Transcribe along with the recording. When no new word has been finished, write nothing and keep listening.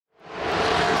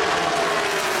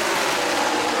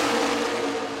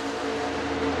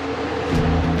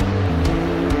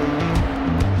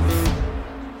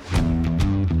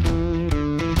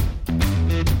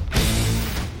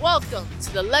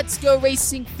Let's Go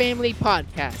Racing family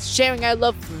podcast, sharing our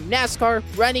love for NASCAR,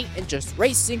 running, and just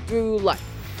racing through life.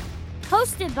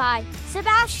 Hosted by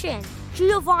Sebastian,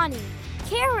 Giovanni,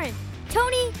 Karen,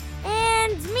 Tony,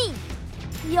 and me,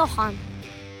 Johan.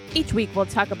 Each week we'll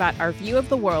talk about our view of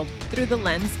the world through the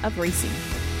lens of racing.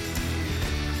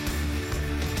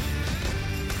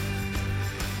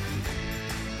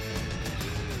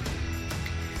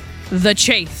 The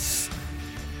chase.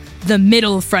 The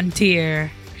middle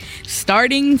frontier.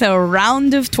 Starting the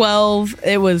round of 12,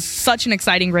 it was such an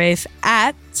exciting race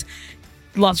at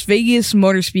Las Vegas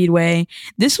Motor Speedway.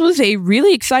 This was a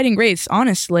really exciting race,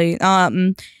 honestly.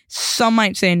 Some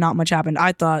might say not much happened.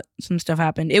 I thought some stuff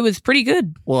happened. It was pretty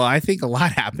good. Well, I think a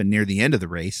lot happened near the end of the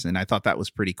race, and I thought that was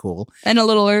pretty cool. And a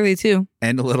little early, too.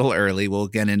 We'll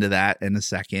get into that in a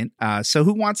second. So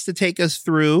who wants to take us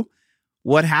through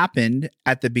what happened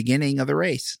at the beginning of the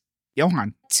race?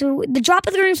 Johan. So the drop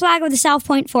of the green flag of the South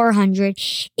Point 400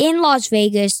 in Las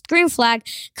Vegas. Green flag.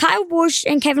 Kyle Busch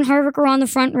and Kevin Harvick are on the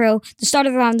front row. The start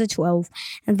of round of 12.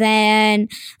 And then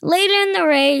later in the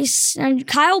race,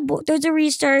 there's a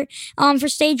restart for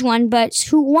stage 1, but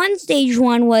who won stage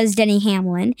 1 was Denny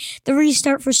Hamlin. The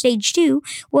restart for stage 2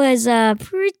 was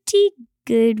pretty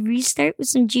good restart with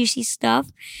some juicy stuff.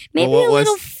 Maybe a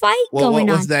little fight going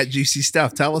on. What was that juicy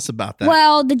stuff? Tell us about that.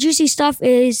 Well, the juicy stuff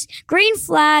is green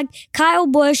flag, Kyle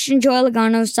Busch and Joey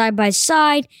Logano side by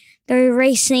side. They're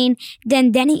racing.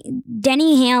 Then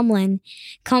Denny Hamlin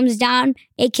comes down,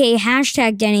 aka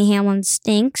hashtag Denny Hamlin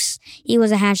stinks. He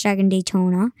was a hashtag in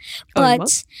Daytona.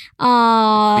 But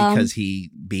because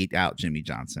he beat out Jimmy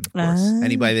Johnson, of course.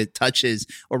 Anybody that touches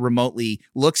or remotely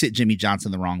looks at Jimmy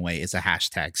Johnson the wrong way is a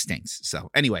hashtag stinks. So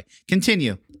anyway,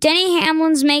 continue. Denny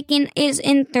Hamlin's is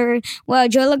in third. Well,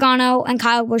 Joey Logano and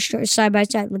Kyle Busch are side by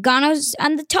side. Logano's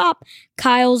on the top,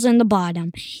 Kyle's in the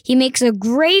bottom. He makes a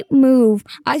great move.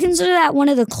 I consider that one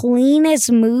of the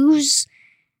cleanest moves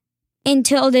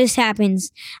until this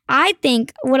happens. I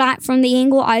think from the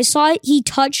angle I saw it, he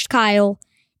touched Kyle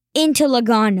into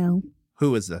Logano.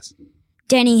 Who is this?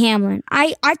 Denny Hamlin.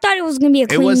 I thought it was going to be a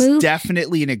clean move. It was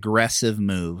definitely an aggressive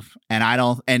move.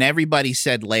 And everybody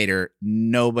said later,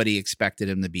 nobody expected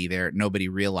him to be there. Nobody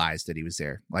realized that he was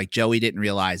there. Like Joey didn't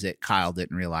realize it. Kyle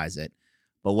didn't realize it.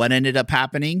 But what ended up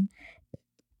happening?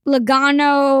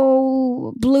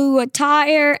 Logano blew a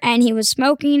tire and he was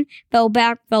smoking, fell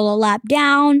a lap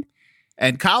down.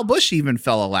 And Kyle Busch even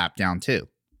fell a lap down too.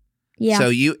 Yeah.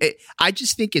 So I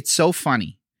just think it's so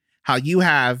funny how you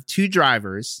have two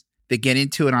drivers that get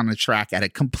into it on the track at a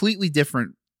completely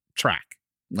different track,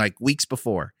 like weeks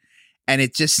before. And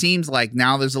it just seems like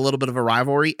now there's a little bit of a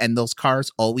rivalry and those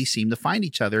cars always seem to find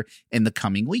each other in the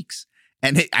coming weeks.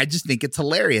 And I just think it's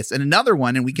hilarious. And another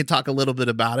one, and we can talk a little bit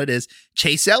about it, is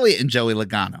Chase Elliott and Joey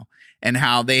Logano and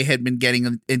how they had been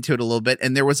getting into it a little bit.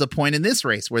 And there was a point in this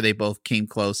race where they both came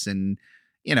close and,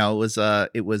 it was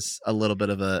a little bit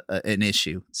of an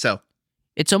issue. So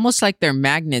it's almost like they're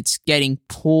magnets getting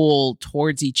pulled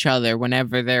towards each other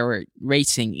whenever they're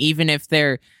racing. Even if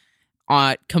they're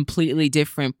at completely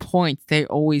different points, they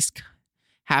always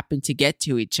happen to get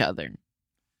to each other.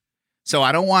 So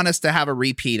I don't want us to have a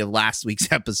repeat of last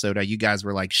week's episode. How you guys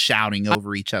were like shouting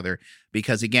over each other.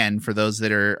 Because again, for those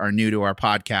that are new to our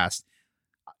podcast,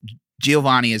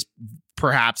 Giovanni is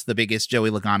perhaps the biggest Joey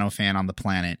Logano fan on the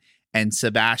planet. And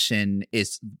Sebastian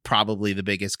is probably the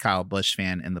biggest Kyle Busch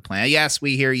fan in the planet. Yes,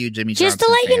 we hear you, Jimmy Johnson. Just to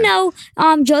let you know,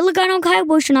 Joey Logano and Kyle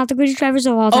Busch are not the greatest drivers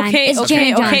of all time. Okay,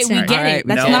 we get it.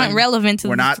 That's not relevant to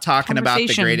We're not talking about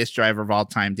the greatest driver of all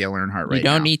time, Dale Earnhardt, right You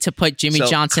don't now. need to put Jimmy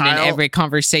Johnson in every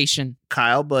conversation.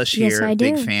 Kyle Busch here,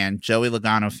 big fan. Joey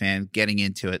Logano fan, getting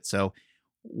into it. So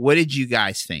what did you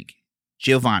guys think?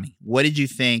 Giovanni, what did you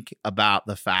think about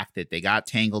the fact that they got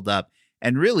tangled up?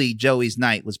 And really, Joey's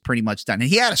night was pretty much done. And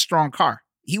he had a strong car.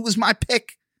 He was my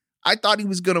pick. I thought he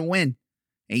was going to win.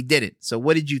 And he didn't. So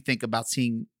what did you think about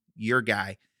seeing your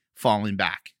guy falling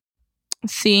back?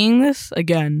 Seeing this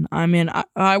again, I mean,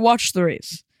 I watched the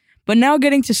race. But now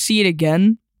getting to see it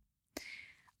again,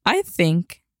 I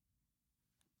think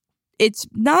it's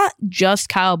not just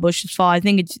Kyle Busch's fault. I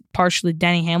think it's partially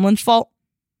Denny Hamlin's fault.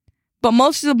 But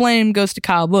most of the blame goes to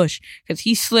Kyle Busch because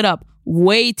he slid up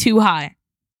way too high.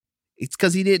 It's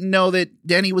because he didn't know that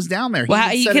Denny was down there. Well,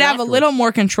 he could have a little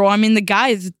more control. I mean, the guy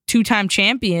is a two-time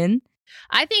champion.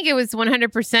 I think it was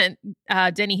 100%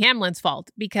 Denny Hamlin's fault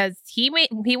because he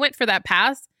went for that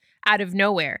pass out of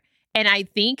nowhere. And I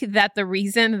think that the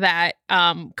reason that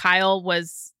Kyle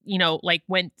was,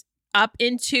 went up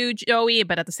into Joey,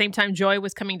 but at the same time, Joey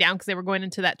was coming down because they were going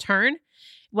into that turn,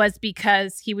 was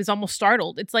because he was almost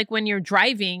startled. It's like when you're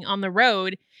driving on the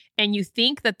road and you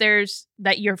think that there's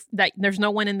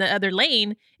no one in the other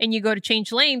lane, and you go to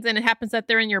change lanes, and it happens that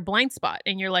they're in your blind spot,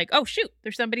 and you're like, oh shoot,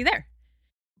 there's somebody there.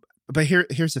 But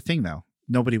here's the thing, though.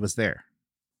 Nobody was there,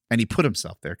 and he put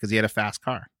himself there because he had a fast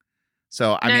car.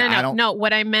 So I don't. No,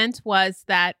 what I meant was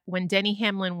that when Denny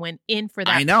Hamlin went in for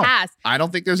that I know. pass, I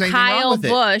don't think there's anything Kyle wrong with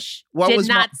Busch What did was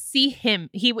not see him.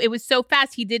 It was so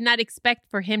fast, he did not expect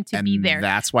for him to be there.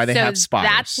 That's why they have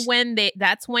spotters.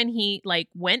 That's when he like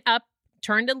went up,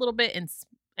 turned a little bit,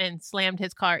 and slammed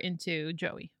his car into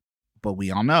Joey. But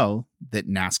we all know that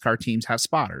NASCAR teams have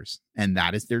spotters, and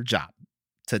that is their job,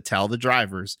 to tell the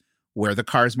drivers where the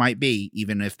cars might be,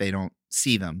 even if they don't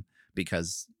see them,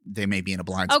 because they may be in a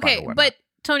blind spot. Okay, but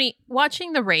Tony,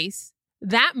 watching the race,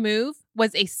 that move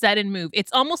was a sudden move.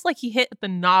 It's almost like he hit the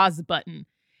NOS button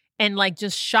and like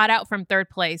just shot out from third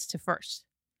place to first.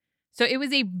 So it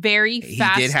was a very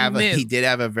fast move. He did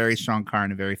have a very strong car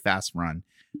and a very fast run.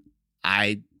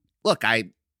 I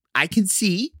can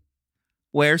see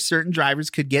where certain drivers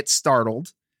could get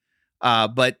startled.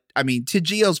 But I mean, to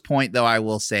Gio's point, though, I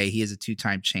will say he is a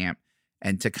 2-time champ,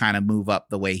 and to kind of move up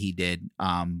the way he did,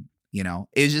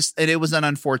 it was an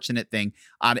unfortunate thing.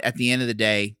 At the end of the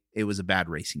day, it was a bad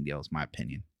racing deal, is my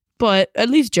opinion. But at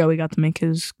least Joey got to make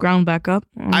his ground back up.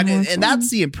 And that's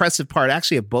the impressive part,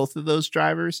 actually, of both of those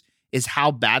drivers, is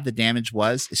how bad the damage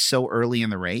was so early in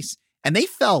the race. And they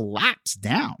fell laps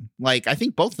down. Like, I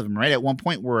think both of them, right, at one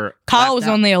point were... Kyle was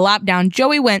only a lap down.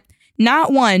 Joey went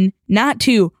not 1, not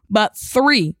 2, but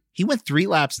 3. He went 3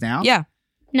 laps down? Yeah.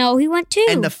 No, he went 2.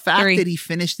 And the fact 3. that he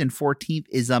finished in 14th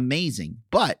is amazing,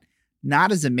 but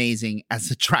not as amazing as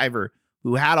the driver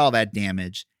who had all that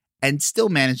damage and still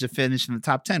managed to finish in the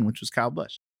top 10, which was Kyle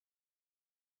Busch.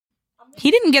 He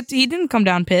didn't come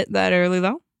down pit that early,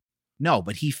 though. No,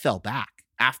 but he fell back.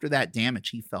 After that damage,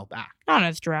 he fell back. Not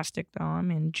as drastic, though. I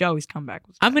mean, Joey's comeback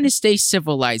was... I'm going to stay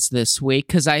civilized this week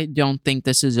because I don't think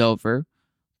this is over.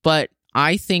 But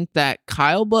I think that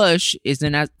Kyle Busch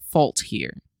isn't at fault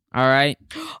here. All right?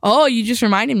 Oh, you just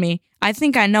reminded me. I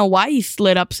think I know why he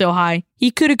slid up so high. He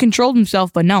could have controlled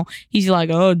himself, but no. He's like,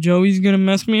 oh, Joey's going to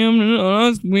mess me up. Oh,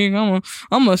 that's weak. I'm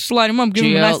going to slide him up, give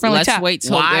him a nice friendly tap. Wait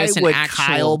till why there's an would actual...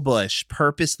 Kyle Busch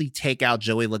purposely take out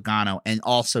Joey Logano and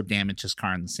also damage his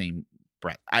car in the same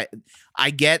breath?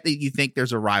 I get that you think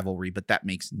there's a rivalry, but that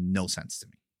makes no sense to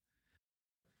me.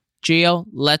 Gio,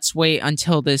 let's wait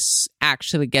until this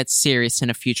actually gets serious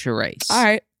in a future race.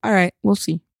 All right. We'll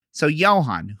see. So,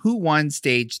 Johan, who won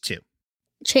stage 2?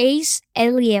 Chase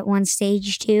Elliott won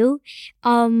stage 2.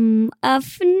 A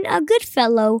good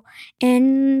fellow,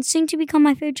 and soon to become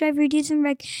my favorite driver, Diesel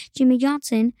Wreck, Jimmy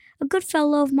Johnson. A good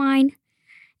fellow of mine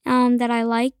that I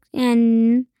like,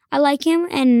 and I like him,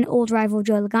 and old rival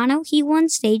Joey Logano. He won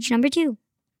stage number 2.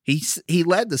 He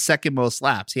led the second most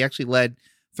laps. He actually led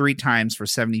 3 times for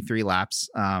 73 laps.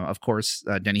 Of course,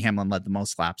 Denny Hamlin led the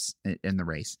most laps in the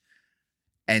race.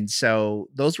 And so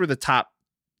those were the top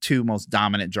 2 most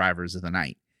dominant drivers of the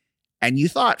night. And you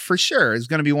thought for sure it was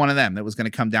going to be one of them that was going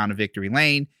to come down to victory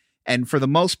lane. And for the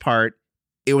most part,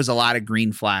 it was a lot of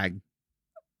green flag,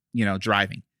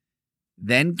 driving.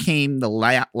 Then came the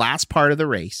last part of the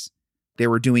race. They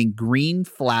were doing green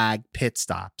flag pit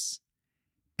stops.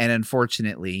 And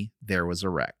unfortunately, there was a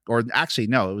wreck. Or actually,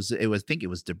 no, it was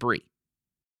debris.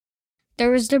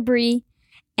 There was debris.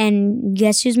 And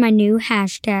guess who's my new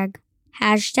hashtag?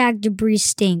 Hashtag debris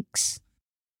stinks.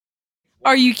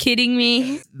 Are you kidding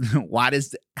me? Why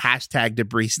does hashtag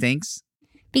debris stinks?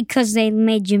 Because they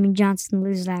made Jimmy Johnson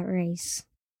lose that race.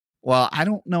 Well, I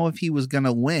don't know if he was going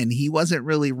to win. He wasn't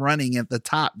really running at the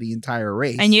top the entire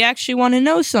race. And you actually want to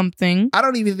know something? I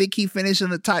don't even think he finished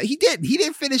in the top. He didn't. He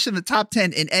didn't finish in the top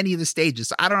 10 in any of the stages.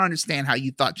 So I don't understand how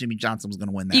you thought Jimmy Johnson was going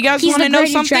to win that. You guys want to know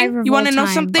something? You want to know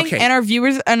something? Okay. And our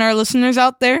viewers and our listeners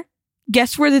out there,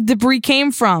 guess where the debris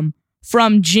came from?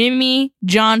 From Jimmy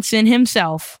Johnson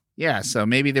himself. Yeah, so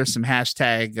maybe there's some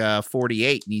hashtag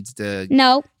 48 needs to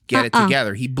get it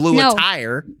together. He blew a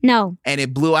tire. No. And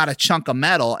it blew out a chunk of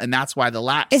metal, and that's why the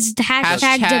laps. It's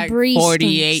hashtag debris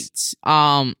 48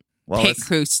 stinks. Pit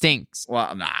crew stinks.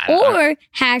 Well, nah. Or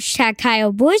hashtag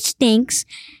Kyle Busch stinks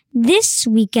this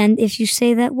weekend, if you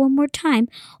say that one more time.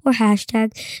 Or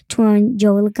hashtag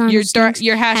Joey Logano stinks.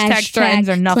 Your hashtag threads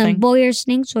are nothing. Clint Boyer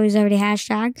stinks, so he's already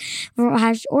hashtag. Or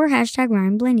hashtag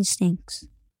Ryan Blaney stinks.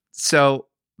 So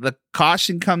the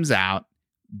caution comes out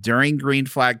during green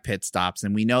flag pit stops,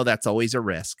 and we know that's always a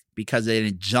risk because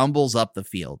it jumbles up the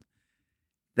field.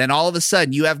 Then all of a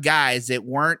sudden, you have guys that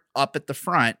weren't up at the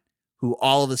front who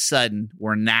all of a sudden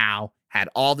had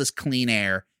all this clean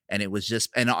air, and it was just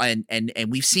and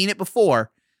we've seen it before.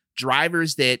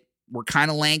 drivers that were kind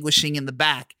of languishing in the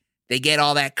back, they get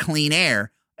all that clean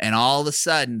air, and all of a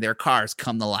sudden their cars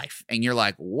come to life. And you're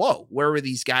like, whoa, where were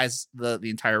these guys the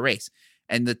entire race?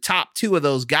 And the top two of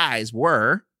those guys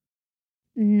were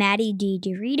Matty D.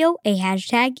 Dorito, a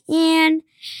hashtag, and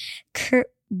Kurt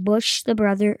Busch, the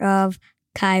brother of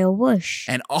Kyle Busch.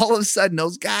 And all of a sudden,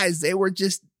 those guys,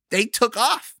 they took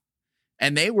off.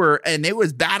 And they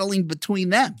was battling between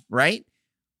them, right?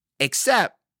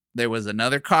 Except there was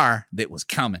another car that was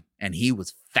coming, and he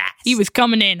was fast. He was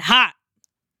coming in hot.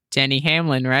 Denny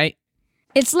Hamlin, right?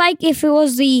 It's like if it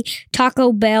was the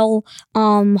Taco Bell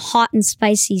hot and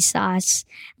spicy sauce,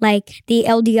 like the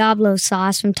El Diablo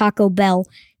sauce from Taco Bell.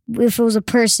 If it was a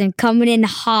person coming in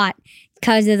hot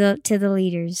because of the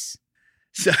leaders.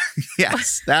 So,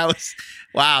 yes, that was,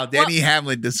 wow. Denny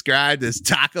Hamlin described as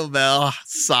Taco Bell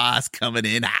sauce coming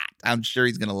in hot. I'm sure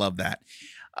he's going to love that.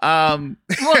 Well,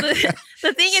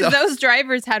 the thing is, those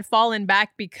drivers had fallen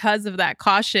back because of that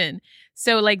caution.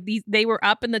 So like they were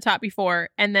up in the top before,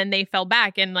 and then they fell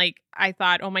back. And like, I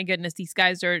thought, oh my goodness, these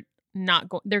guys are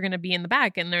they're going to be in the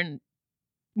back, and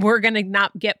we're going to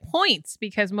not get points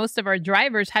because most of our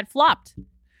drivers had flopped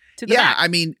to the back. I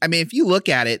mean, if you look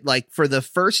at it, like for the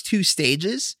first two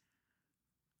stages,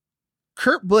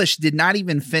 Kurt Busch did not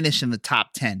even finish in the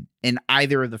top 10 in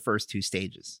either of the first two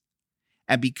stages.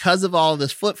 And because of all of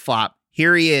this flip-flop,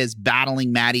 here he is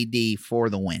battling Matty D for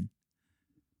the win.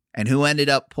 And who ended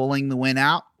up pulling the win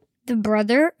out? The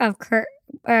brother of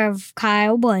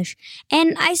Kyle Busch.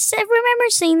 And I remember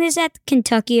saying this at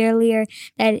Kentucky earlier,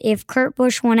 that if Kurt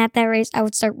Busch won at that race, I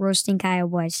would start roasting Kyle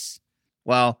Busch.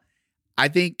 Well, I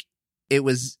think it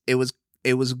was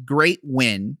a great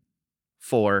win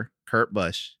for Kurt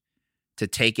Busch to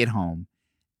take it home.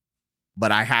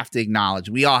 But I have to acknowledge,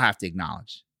 we all have to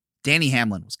acknowledge, Denny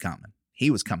Hamlin was coming. He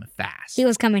was coming fast. He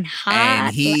was coming hot.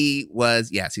 And he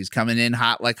was coming in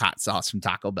hot like hot sauce from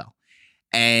Taco Bell.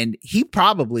 And he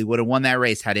probably would have won that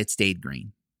race had it stayed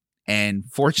green. And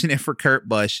fortunate for Kurt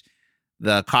Busch,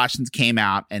 the cautions came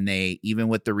out, and even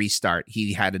with the restart,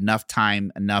 he had enough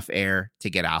time, enough air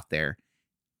to get out there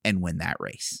and win that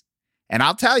race. And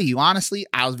I'll tell you, honestly,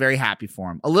 I was very happy for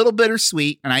him. A little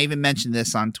bittersweet, and I even mentioned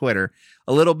this on Twitter,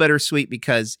 a little bittersweet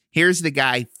because here's the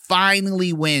guy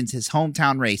finally wins his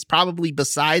hometown race, probably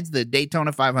besides the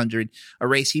Daytona 500, a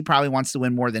race he probably wants to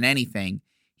win more than anything.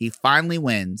 He finally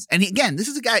wins. And again, this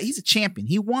is a guy, he's a champion.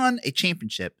 He won a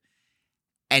championship,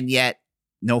 and yet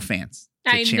no fans.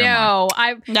 I know.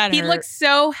 He looked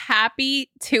so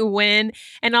happy to win.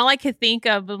 And all I could think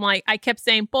of, I kept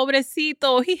saying,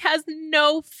 pobrecito, he has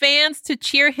no fans to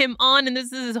cheer him on. And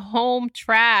this is his home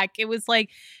track. It was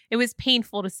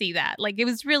painful to see that. Like, it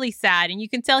was really sad. And you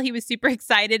can tell he was super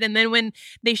excited. And then when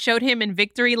they showed him in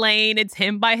victory lane, it's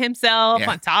him by himself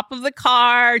on top of the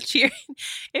car cheering.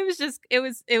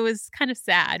 It was kind of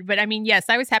sad. But I mean, yes,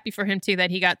 I was happy for him too, that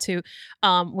he got to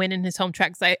win in his home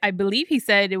track. I believe he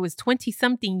said it was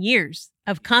 20-something years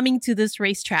of coming to this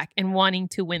racetrack and wanting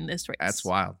to win this race. That's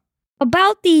wild.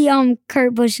 About the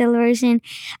Kurt Busch celebration,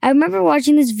 I remember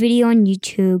watching this video on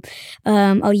YouTube. A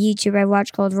YouTuber I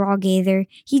watch called Raw Gaither.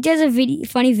 He does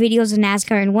funny videos of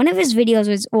NASCAR, and one of his videos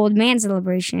was old man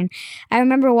celebration. I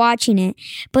remember watching it,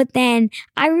 but then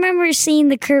I remember seeing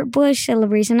the Kurt Busch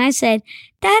celebration. I said,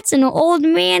 "That's an old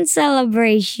man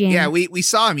celebration." Yeah, we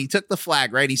saw him. He took the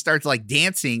flag, right? He starts like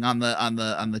dancing on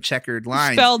the checkered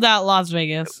line. Spelled out Las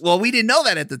Vegas. Well, we didn't know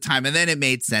that at the time, and then it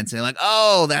made sense. And like,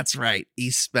 oh, that's right.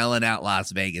 He's spelling out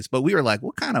Las Vegas. But we were like,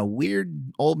 what kind of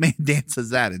weird old man dance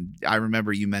is that? And I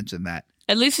remember you mentioned that.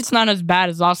 At least it's not as bad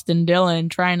as Austin Dillon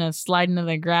trying to slide into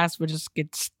the grass but just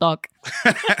get stuck.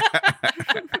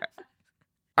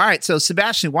 All right, so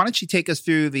Sebastian, why don't you take us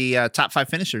through the top 5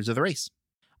 finishers of the race?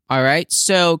 All right,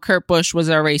 so Kurt Busch was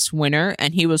our race winner,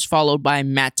 and he was followed by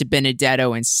Matt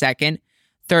DiBenedetto in second.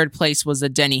 Third place was a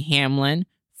Denny Hamlin.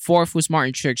 Fourth was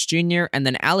Martin Truex Jr., and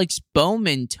then Alex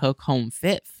Bowman took home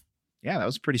fifth. Yeah, that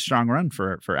was a pretty strong run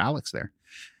for Alex there.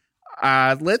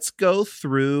 Let's go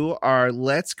through our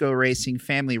Let's Go Racing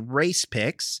family race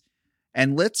picks,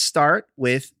 and let's start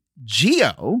with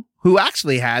Gio, who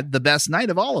actually had the best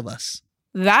night of all of us.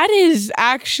 That is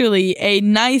actually a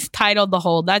nice title to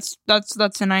hold. That's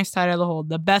a nice title to hold.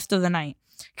 The best of the night.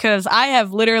 Because I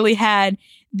have literally had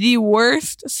the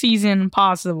worst season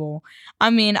possible.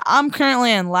 I mean, I'm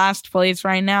currently in last place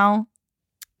right now,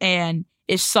 and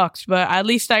it sucks, but at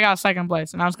least I got second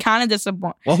place, and I was kind of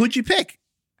disappointed. Well, who'd you pick?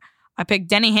 I picked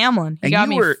Denny Hamlin. He got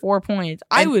me 4 points.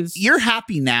 You're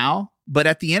happy now, but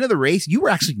at the end of the race, you were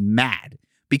actually mad.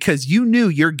 Because you knew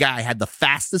your guy had the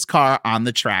fastest car on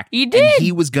the track. He did. And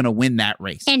he was going to win that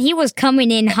race. And he was coming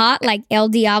in hot like El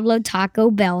Diablo Taco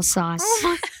Bell sauce.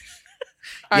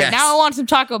 All right, Yes. now I want some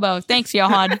Taco Bell. Thanks,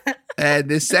 Johan. And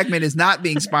this segment is not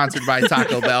being sponsored by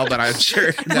Taco Bell, but I'm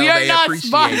sure We are not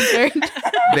sponsored.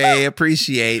 they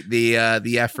appreciate the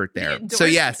effort there. So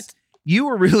yes, you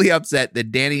were really upset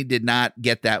that Danny did not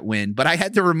get that win, but I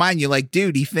had to remind you, like,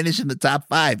 dude, he finished in the top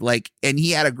 5, like, and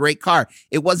he had a great car.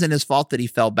 It wasn't his fault that he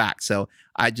fell back. So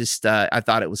I just I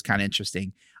thought it was kind of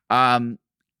interesting.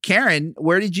 Karen,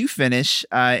 where did you finish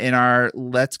in our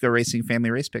Let's Go Racing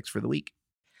Family Race Picks for the week?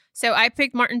 So I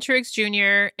picked Martin Truex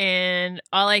Jr. and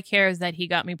all I care is that he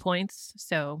got me points.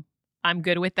 So I'm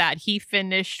good with that. He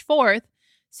finished 4th.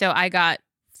 So I got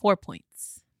 4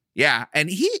 points. Yeah. And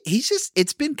he's just,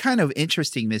 it's been kind of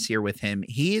interesting this year with him.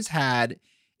 He has had,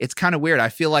 it's kind of weird. I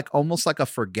feel like almost like a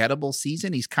forgettable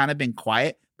season. He's kind of been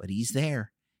quiet, but he's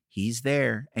there. He's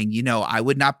there. And, you know, I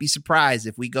would not be surprised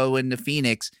if we go into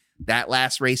Phoenix that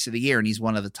last race of the year and he's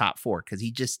one of the top 4 because he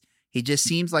just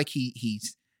seems like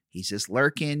he's just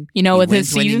lurking. You know, he with wins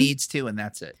his when season, he needs to, and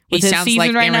that's it. He With his sounds season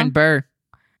like right Aaron now? Burr.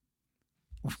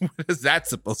 What is that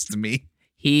supposed to mean?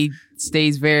 He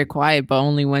stays very quiet, but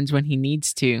only wins when he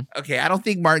needs to. Okay, I don't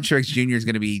think Martin Truex Jr. is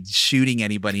going to be shooting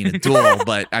anybody in a duel,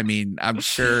 but I mean, I'm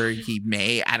sure he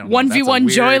may. I don't know. 1v1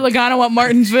 Joey Logano at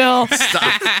Martinsville.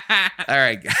 Stop. All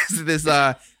right, guys. This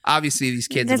obviously these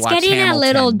kids That's have watched getting Hamilton. a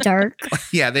little dark.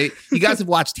 Yeah, you guys have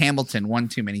watched Hamilton one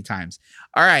too many times.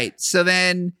 All right, so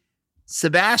then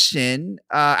Sebastian,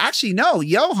 actually no,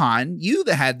 Johan, you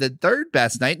had the 3rd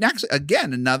best night. And actually,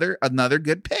 again, another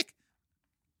good pick.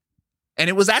 And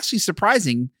it was actually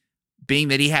surprising, being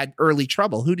that he had early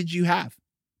trouble. Who did you have?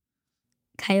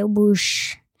 Kyle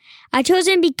Busch. I chose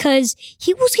him because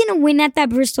he was going to win at that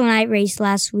Bristol night race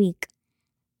last week.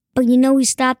 But you know who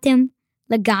stopped him?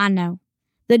 Logano,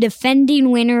 the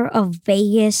defending winner of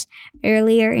Vegas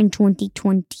earlier in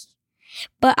 2020.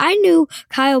 But I knew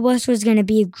Kyle Busch was going to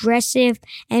be aggressive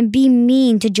and be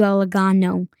mean to Joe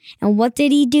Logano. And what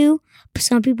did he do?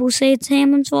 Some people say it's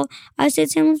Hamlin's fault. I say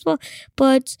it's Hamlin's fault.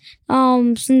 But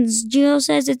since Gio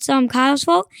says it's Kyle's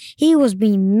fault, he was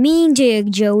being mean to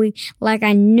Joey like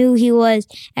I knew he was.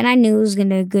 And I knew it was going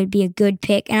to be a good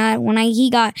pick. And when he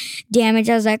got damaged,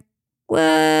 I was like,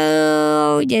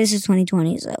 well, this is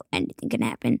 2020, so anything can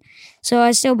happen. So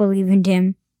I still believe in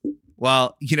him.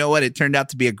 Well, you know what? It turned out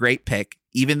to be a great pick,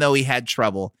 even though he had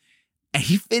trouble. And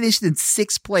he finished in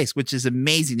 6th place, which is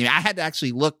amazing. I mean, I had to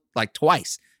actually look like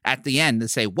twice at the end to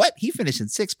say, what? He finished in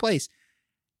 6th place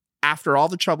after all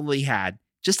the trouble he had.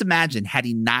 Just imagine, had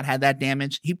he not had that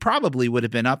damage, he probably would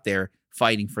have been up there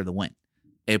fighting for the win.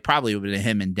 It probably would have been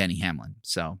him and Denny Hamlin.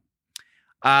 So,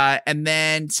 and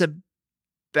then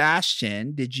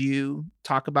Sebastian, did you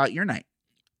talk about your night?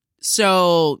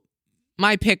 So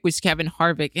my pick was Kevin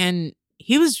Harvick, and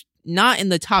he was not in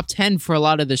the top 10 for a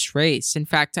lot of this race. In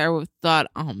fact, I thought,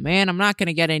 oh man, I'm not going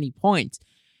to get any points.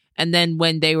 And then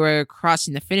when they were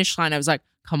crossing the finish line, I was like,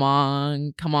 come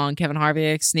on, Kevin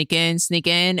Harvick, sneak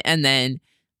in. And then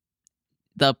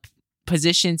the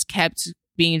positions kept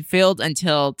being filled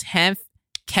until 10th,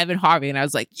 Kevin Harvick. And I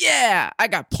was like, yeah, I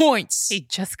got points. He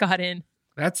just got in.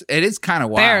 It is kind of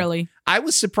wild. Barely. I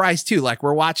was surprised too. Like,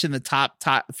 we're watching the top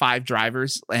 5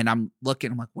 drivers, and I'm like,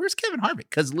 where's Kevin Harvick?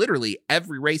 Because literally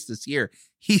every race this year,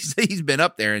 he's been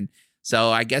up there. And so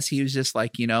I guess he was just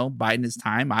like, biding his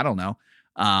time. I don't know.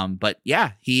 But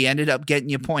yeah, he ended up getting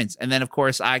you points. And then of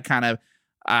course I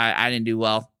didn't do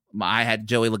well. I had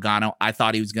Joey Logano. I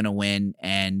thought he was going to win.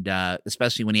 And,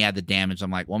 especially when he had the damage,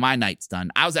 I'm like, well, my night's done.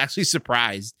 I was actually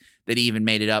surprised that he even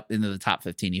made it up into the top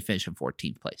 15. He finished in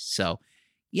 14th place. So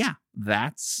yeah,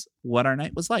 that's what our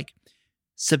night was like.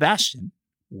 Sebastian,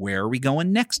 where are we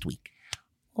going next week?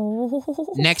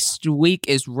 Oh. Next week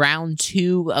is round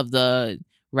 2 of the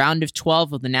round of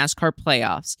 12 of the NASCAR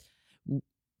playoffs.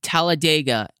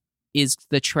 Talladega is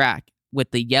the track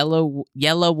with the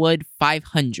Yellowwood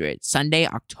 500, Sunday,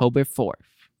 October 4th.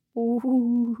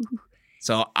 Ooh.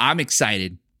 So I'm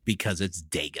excited because it's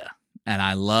Dega, and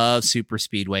I love super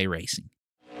speedway racing.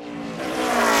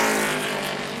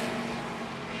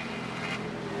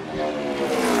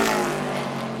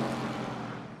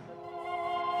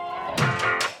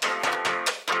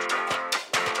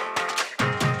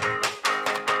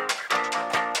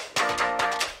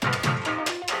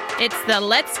 It's the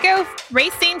Let's Go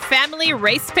Racing Family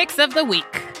Race Picks of the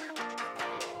Week.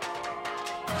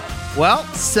 Well,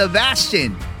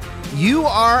 Sebastian, you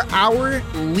are our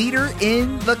leader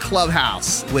in the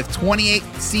clubhouse with 28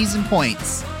 season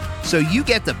points. So you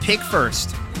get to pick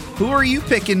first. Who are you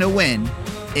picking to win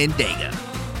in Dega?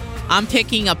 I'm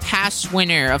picking a past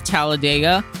winner of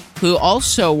Talladega who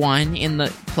also won in the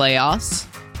playoffs,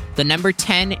 the number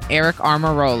 10, Eric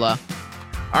Almirola.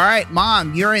 All right,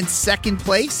 Mom, you're in 2nd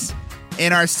place.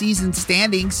 in our season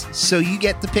standings, so you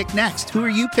get to pick next. Who are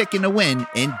you picking to win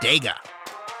in Dega?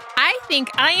 I think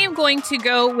I am going to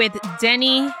go with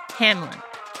Denny Hamlin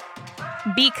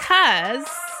because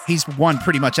He's won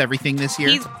pretty much everything this year.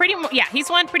 he's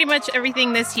won pretty much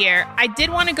everything this year. I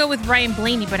did want to go with Ryan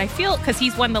Blaney, but I feel because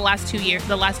he's won the last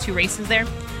 2 races there,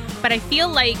 but I feel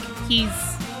like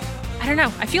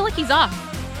I feel like he's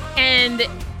off. And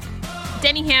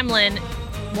Denny Hamlin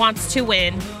wants to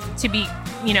win to be,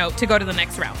 to go to the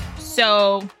next round.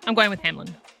 So I'm going with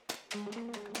Hamlin.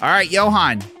 All right,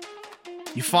 Johan,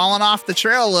 you've fallen off the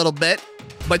trail a little bit,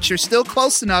 but you're still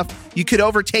close enough. You could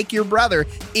overtake your brother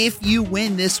if you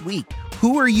win this week.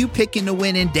 Who are you picking to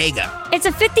win in Dega? It's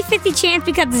a 50-50 chance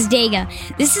because it's Dega.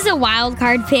 This is a wild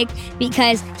card pick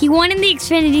because he won in the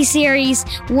Xfinity Series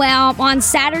on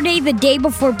Saturday, the day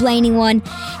before Blaney won.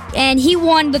 And he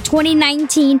won the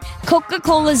 2019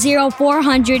 Coca-Cola Zero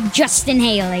 400 Justin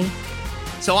Haley.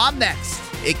 So I'm next.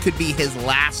 It could be his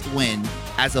last win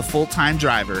as a full-time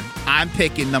driver. I'm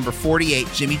picking number 48,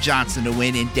 Jimmy Johnson, to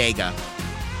win in Dega.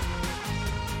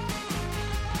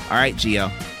 All right, Gio,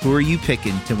 who are you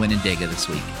picking to win in Dega this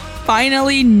week?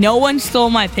 Finally, no one stole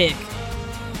my pick.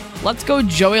 Let's go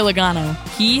Joey Logano.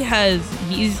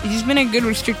 He's been a good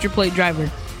restrictor plate driver.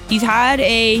 He's had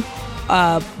a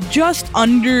just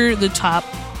under the top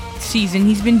season.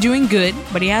 He's been doing good,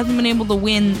 but he hasn't been able to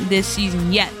win this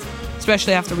season yet,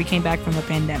 especially after we came back from the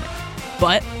pandemic.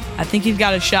 But I think he's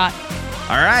got a shot.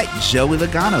 All right, Joey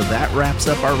Logano. That wraps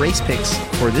up our race picks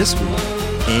for this week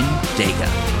in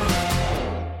Dega.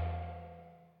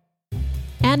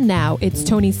 And now it's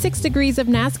Tony's 6 Degrees of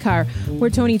NASCAR, where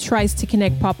Tony tries to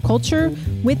connect pop culture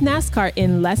with NASCAR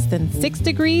in less than 6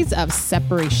 degrees of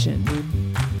separation.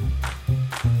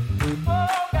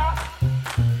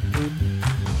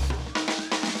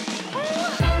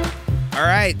 All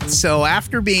right, so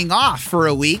after being off for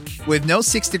a week with no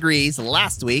 6 degrees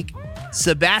last week,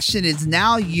 Sebastian, it's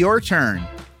now your turn.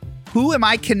 Who am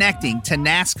I connecting to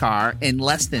NASCAR in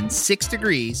less than 6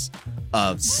 degrees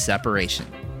of separation?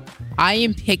 I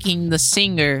am picking the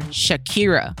singer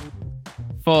Shakira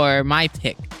for my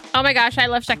pick. Oh my gosh, I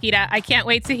love Shakira. I can't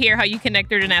wait to hear how you connect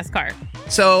her to NASCAR.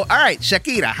 So, all right,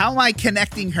 Shakira, how am I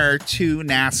connecting her to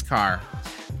NASCAR?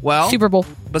 Well, Super Bowl.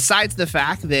 besides the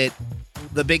fact that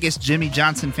the biggest Jimmy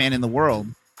Johnson fan in the world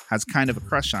has kind of a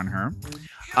crush on her,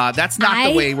 that's not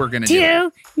the way we're going to do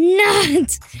it. Do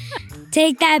not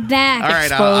take that back. All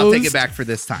right, I'll take it back for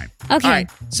this time. Okay. All right,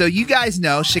 so you guys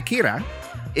know Shakira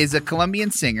is a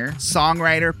Colombian singer,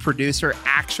 songwriter, producer,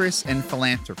 actress, and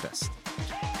philanthropist.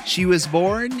 She was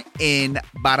born in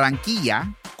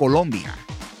Barranquilla, Colombia,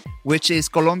 which is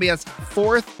Colombia's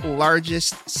 4th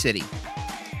largest city.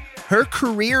 Her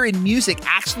career in music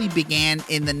actually began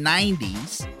in the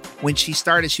 90s when she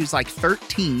started. She was like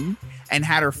 13 and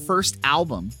had her first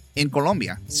album in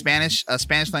Colombia, a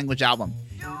Spanish language album.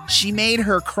 She made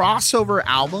her crossover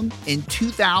album in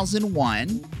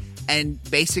 2001 and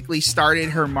basically started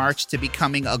her march to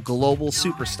becoming a global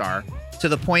superstar to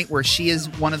the point where she is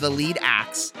one of the lead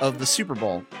acts of the Super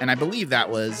Bowl. And I believe that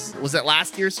was it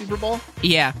last year's Super Bowl?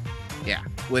 Yeah. Yeah,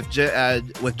 with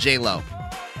J-Lo.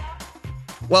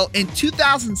 Well, in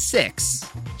 2006,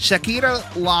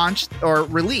 Shakira launched or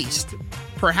released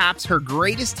perhaps her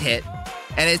greatest hit,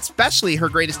 and especially her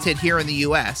greatest hit here in the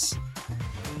U.S.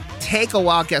 Take a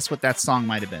wild guess what that song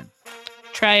might have been.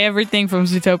 Try Everything from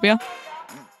Zootopia.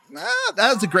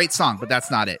 That was a great song, but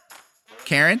that's not it.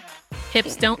 Karen?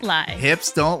 Hips don't lie.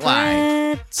 Hips Don't Lie.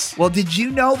 What? Well, did you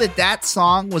know that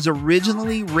song was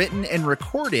originally written and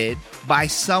recorded by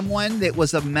someone that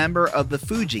was a member of the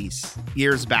Fugees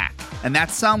years back? And that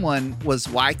someone was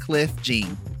Wyclef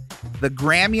Jean, the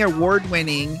Grammy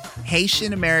Award-winning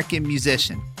Haitian-American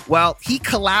musician. Well, he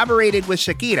collaborated with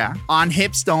Shakira on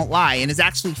Hips Don't Lie and is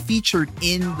actually featured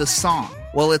in the song.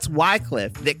 Well, it's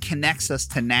Wyclef that connects us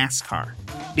to NASCAR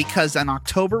because on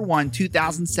October 1,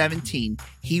 2017,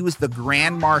 he was the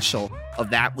Grand Marshal of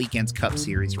that weekend's Cup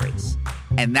Series race.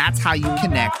 And that's how you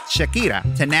connect Shakira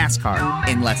to NASCAR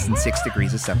in less than 6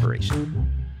 degrees of separation.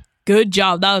 Good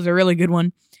job. That was a really good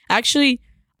one. Actually,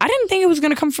 I didn't think it was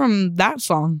going to come from that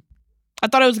song. I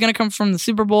thought it was going to come from the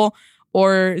Super Bowl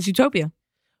or Zootopia.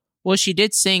 Well, she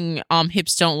did sing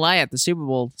Hips Don't Lie at the Super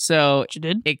Bowl, so She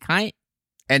did? it kind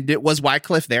And was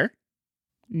Wyclef there?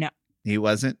 No. He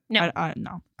wasn't? No.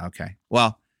 No. Okay.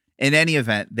 Well, in any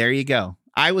event, there you go.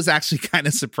 I was actually kind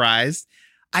of surprised.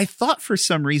 I thought for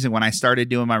some reason when I started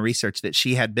doing my research that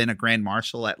she had been a Grand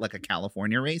Marshal at like a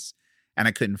California race, and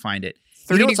I couldn't find it.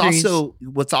 30 what's degrees.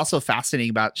 what's also fascinating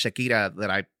about Shakira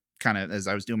that I kind of, as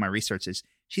I was doing my research, is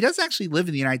she doesn't actually live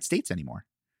in the United States anymore.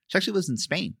 She actually lives in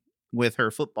Spain. with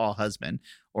her football husband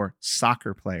or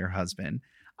soccer player husband.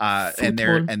 And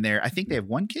they're I think they have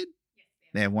one kid.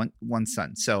 They have one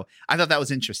son. So I thought that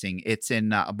was interesting. It's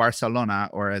in Barcelona,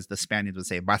 or as the Spaniards would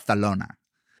say, Barcelona.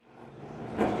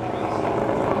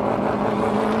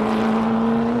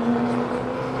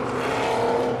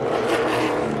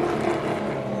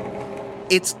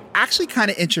 It's actually kind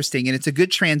of interesting, and it's a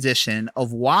good transition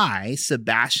of why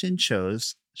Sebastian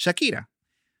chose Shakira.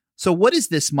 So what is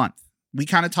this month? We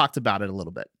kind of talked about it a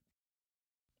little bit.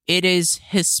 It is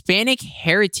Hispanic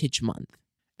Heritage Month.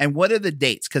 And what are the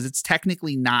dates? Because it's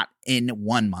technically not in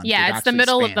 1 month. Yeah, it's the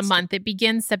middle of the month. It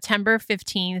begins September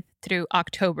 15th through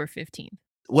October 15th.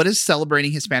 What is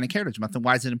celebrating Hispanic Heritage Month, and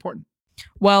why is it important?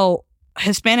 Well,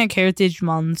 Hispanic Heritage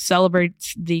Month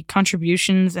celebrates the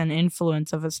contributions and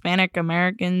influence of Hispanic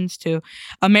Americans to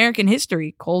American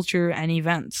history, culture, and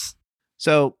events.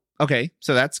 So, okay,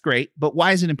 so that's great. But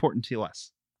why is it important to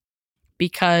us?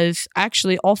 Because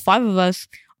actually all 5 of us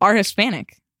are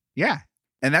Hispanic. Yeah.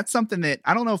 And that's something that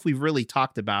I don't know if we've really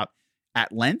talked about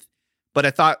at length, but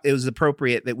I thought it was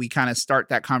appropriate that we kind of start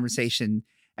that conversation.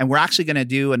 And we're actually going to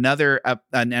do another,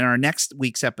 in our next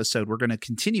week's episode, we're going to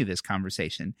continue this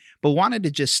conversation, but wanted to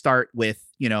just start with,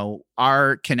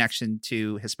 our connection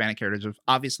to Hispanic heritage.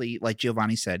 Obviously, like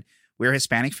Giovanni said, we're a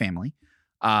Hispanic family.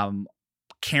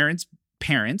 Karen's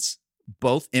parents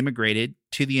both immigrated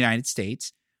to the United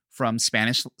States from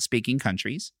Spanish-speaking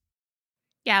countries.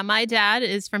 Yeah, my dad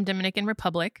is from Dominican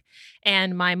Republic,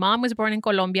 and my mom was born in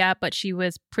Colombia, but she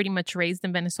was pretty much raised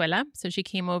in Venezuela. So she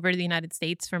came over to the United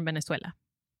States from Venezuela.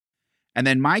 And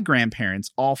then my grandparents,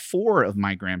 all 4 of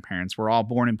my grandparents were all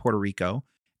born in Puerto Rico.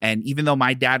 And even though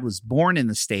my dad was born in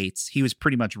the States, he was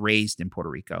pretty much raised in Puerto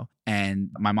Rico. And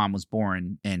my mom was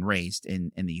born and raised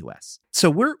in the U.S. So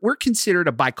we're considered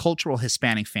a bicultural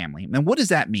Hispanic family. And what does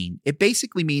that mean? It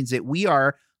basically means that we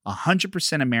are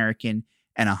 100% American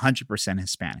and 100%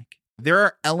 Hispanic. There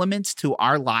are elements to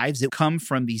our lives that come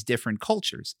from these different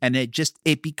cultures, and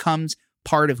it becomes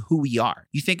part of who we are.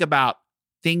 You think about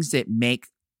things that make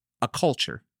a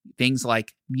culture, things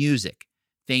like music,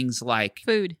 things like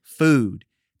food,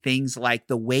 things like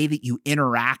the way that you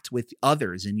interact with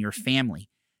others in your family.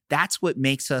 That's what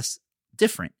makes us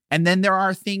different. And then there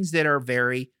are things that are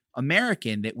very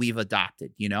American that we've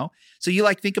adopted, So you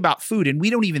think about food, and we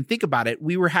don't even think about it.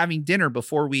 We were having dinner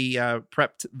before we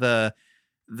prepped the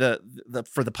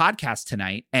for the podcast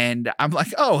tonight, and I'm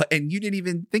like, oh, and you didn't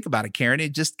even think about it, Karen.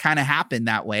 It just kind of happened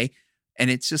that way, and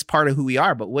it's just part of who we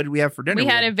are. But what did we have for dinner? We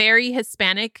had a very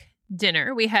Hispanic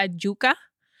dinner. We had yuca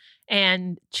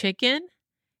and chicken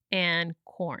and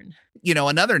corn.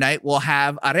 Another night we'll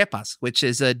have arepas, which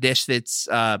is a dish that's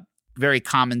very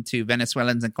common to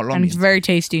Venezuelans and Colombians. And it's very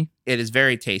tasty. It is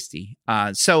very tasty.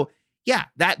 So yeah,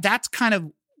 that's kind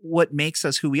of what makes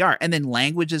us who we are. And then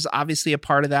language is obviously a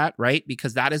part of that, right?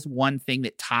 Because that is one thing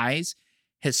that ties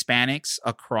Hispanics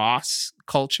across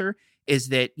culture is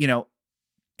that,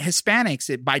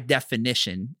 Hispanics, by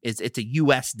definition, it's a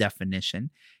U.S. definition.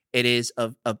 It is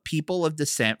of people of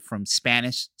descent from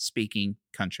Spanish-speaking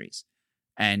countries.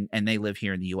 And they live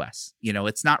here in the U.S.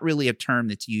 It's not really a term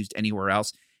that's used anywhere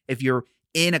else. If you're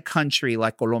in a country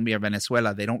like Colombia or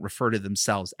Venezuela, they don't refer to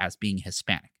themselves as being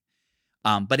Hispanic.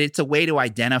 But it's a way to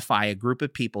identify a group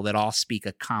of people that all speak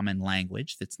a common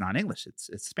language that's not English, it's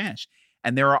Spanish.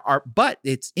 And but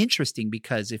it's interesting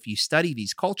because if you study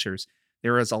these cultures,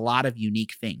 there is a lot of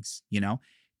unique things,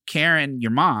 Karen,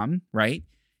 your mom, right?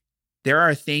 There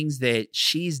are things that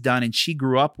she's done and she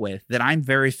grew up with that I'm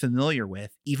very familiar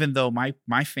with, even though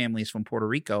my family is from Puerto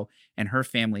Rico and her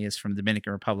family is from the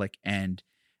Dominican Republic and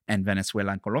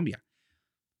Venezuela and Colombia.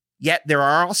 Yet there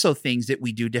are also things that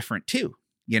we do different too,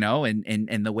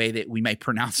 and the way that we might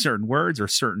pronounce certain words or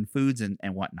certain foods and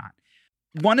whatnot.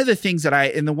 One of the things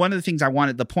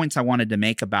the points I wanted to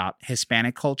make about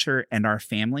Hispanic culture and our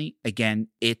family, again,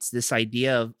 it's this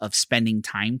idea of spending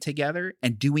time together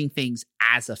and doing things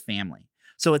as a family.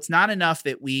 So it's not enough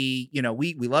that we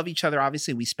love each other.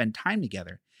 Obviously, we spend time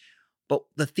together, but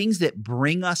the things that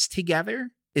bring us together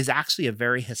is actually a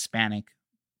very Hispanic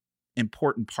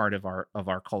important part of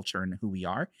our culture and who we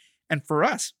are. And for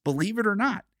us, believe it or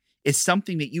not, is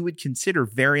something that you would consider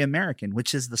very American,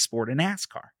 which is the sport of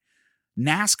NASCAR.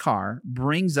 NASCAR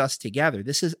brings us together.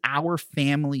 This is our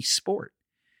family sport.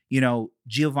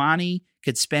 Giovanni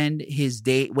could spend his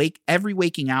every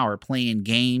waking hour playing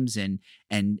games and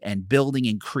building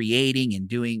and creating and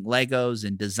doing Legos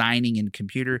and designing in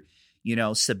computer.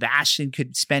 Sebastian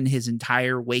could spend his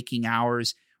entire waking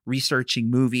hours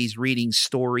researching movies, reading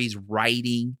stories,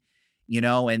 writing,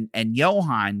 and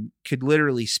Johan could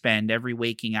literally spend every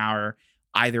waking hour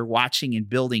either watching and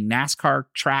building NASCAR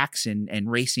tracks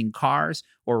and racing cars,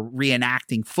 or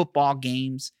reenacting football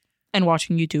games And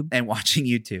watching YouTube. and watching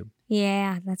YouTube.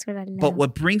 Yeah, that's what I love. But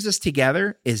what brings us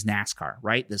together is NASCAR,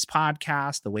 right? This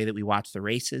podcast, the way that we watch the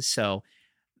races. So,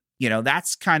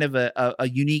 that's kind of a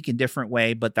unique and different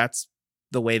way, but that's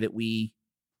the way that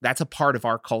that's a part of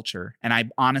our culture. And I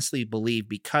honestly believe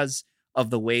because of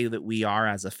the way that we are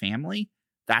as a family,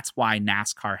 that's why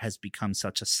NASCAR has become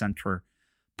such a central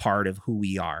part of who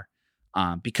we are.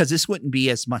 Because this wouldn't be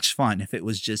as much fun if it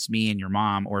was just me and your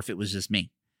mom, or if it was just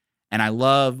me. And I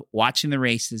love watching the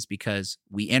races because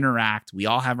we interact. We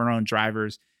all have our own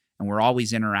drivers and we're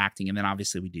always interacting. And then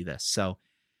obviously we do this. So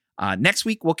next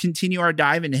week, we'll continue our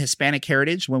dive into Hispanic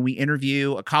heritage when we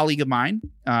interview a colleague of mine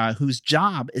whose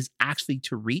job is actually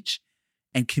to reach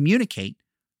and communicate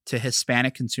to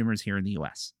Hispanic consumers here in the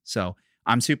U.S. So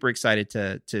I'm super excited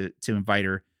to invite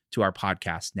her to our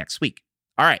podcast next week.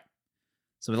 All right.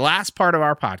 So the last part of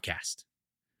our podcast,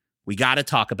 we got to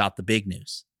talk about the big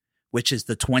news, which is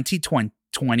the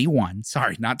 2021,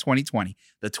 sorry, not 2020,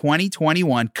 the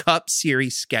 2021 Cup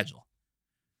Series schedule.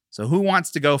 So who wants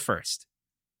to go first?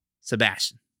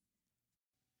 Sebastian.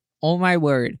 Oh my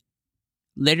word.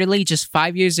 Literally just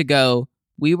 5 years ago,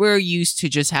 we were used to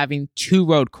just having 2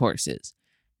 road courses.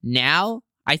 Now,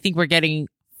 I think we're getting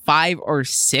 5 or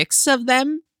 6 of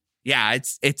them. Yeah,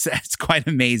 it's quite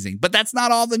amazing. But that's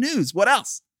not all the news. What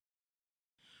else?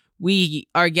 We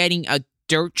are getting a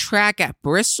dirt track at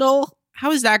Bristol.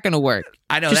 How is that going to work?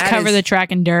 I know Just cover the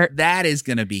track in dirt. That is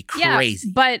going to be crazy.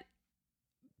 Yeah, but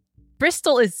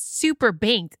Bristol is super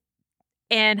banked.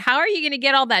 And how are you going to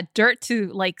get all that dirt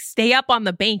to stay up on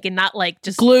the bank and not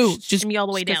just Glue. Just me all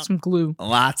the way get down? some glue.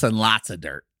 Lots and lots of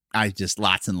dirt.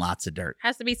 Lots and lots of dirt.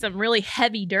 Has to be some really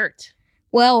heavy dirt.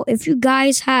 Well, if you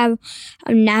guys have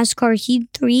a NASCAR Heat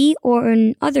 3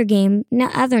 or other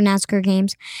NASCAR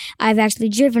games, I've actually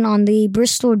driven on the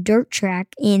Bristol dirt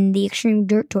track in the Extreme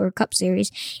Dirt Tour Cup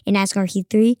Series in NASCAR Heat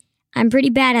 3. I'm pretty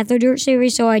bad at the dirt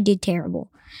series, so I did terrible.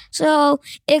 So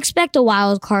expect a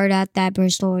wild card at that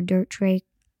Bristol dirt track.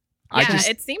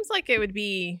 It seems like it would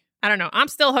be, I don't know. I'm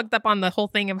still hooked up on the whole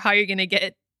thing of how you're going to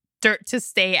get dirt to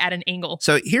stay at an angle.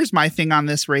 So here's my thing on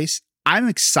this race. I'm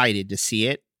excited to see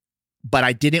it, but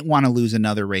I didn't want to lose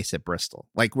another race at Bristol.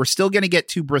 We're still going to get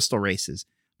 2 Bristol races,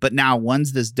 but now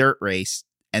one's this dirt race,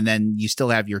 and then you still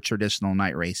have your traditional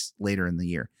night race later in the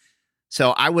year.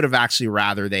 So I would have actually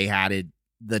rather they added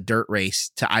the dirt race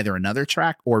to either another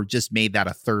track or just made that a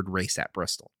 3rd race at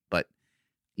Bristol. But,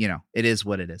 it is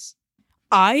what it is.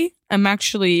 I am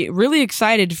actually really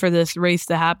excited for this race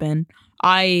to happen.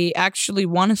 I actually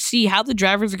want to see how the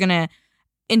drivers are going to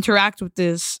interact with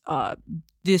this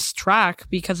track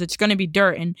because it's going to be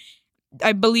dirt. And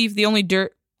I believe the only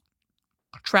dirt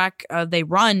track they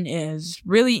run is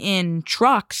really in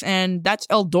trucks, and that's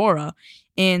Eldora.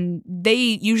 And they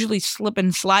usually slip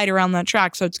and slide around that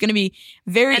track. So it's going to be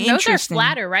very interesting. Those are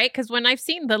flatter, right? Because when I've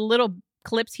seen the little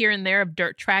clips here and there of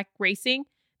dirt track racing,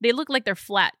 they look like they're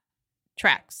flat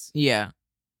tracks. Yeah.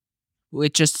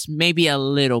 With just maybe a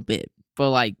little bit.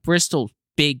 But Bristol,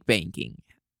 big banking.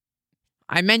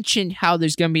 I mentioned how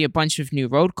there's going to be a bunch of new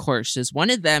road courses. One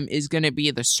of them is going to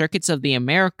be the Circuits of the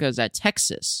Americas at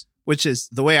Texas. Which is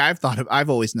the way I've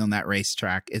always known that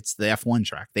racetrack. It's the F1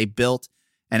 track. They built,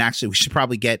 and actually we should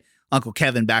probably get Uncle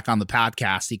Kevin back on the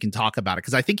podcast. He can talk about it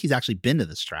because I think he's actually been to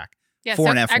this track for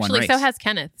an F1 actually, race. So has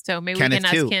Kenneth. So maybe Kenneth we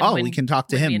can too. ask him. We can talk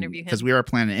to him because we were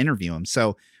planning to interview him.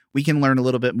 So we can learn a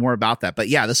little bit more about that. But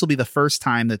yeah, this will be the first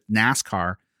time that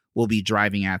NASCAR will be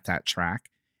driving at that track.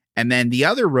 And then the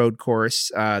other road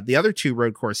course, the other 2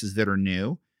 road courses that are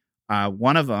new,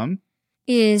 one of them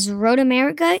is Road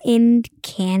America in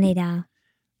Canada.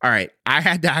 All right. I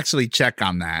had to actually check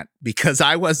on that because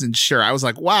I wasn't sure. I was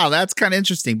like, wow, that's kind of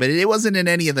interesting. But it wasn't in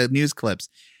any of the news clips.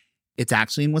 It's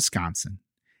actually in Wisconsin.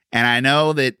 And I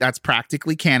know that that's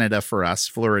practically Canada for us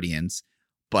Floridians,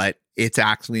 but it's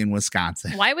actually in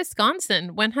Wisconsin. Why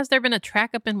Wisconsin? When has there been a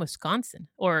track up in Wisconsin?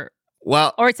 Or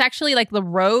Well, or it's actually the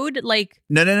road,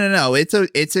 no. It's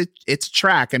a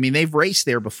track. I mean, they've raced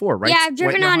there before, right? Yeah, I've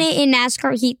driven on it in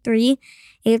NASCAR Heat 3.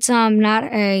 It's not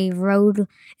a road.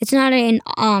 It's not an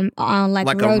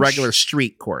like road a regular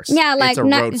street course. Yeah, it's a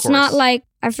road it's course. not like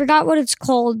I forgot what it's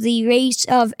called. The race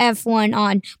of F1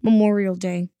 on Memorial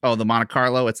Day. Oh, the Monte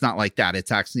Carlo. It's not like that. It's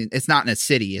not in a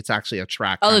city. It's actually a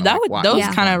track. Oh, those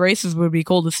Yeah. kind of races would be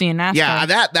cool to see in NASCAR. Yeah,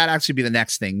 that actually be the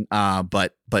next thing.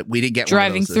 But we didn't get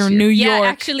driving one of those this through year. New Yeah, York.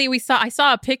 actually, I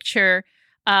saw a picture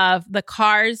of the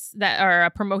cars that are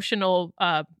a promotional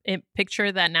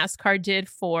picture that NASCAR did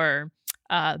for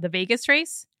the Vegas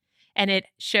race, and it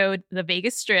showed the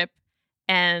Vegas Strip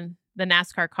and the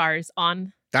NASCAR cars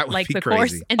on That would like be the crazy.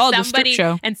 course, and Oh, the strip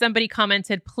show. somebody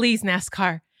commented, "Please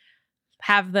NASCAR,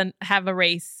 have a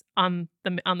race on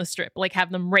the strip, like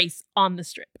have them race on the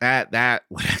strip." That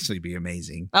would actually be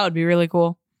amazing. That would be really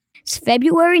cool. It's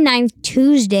February 9th,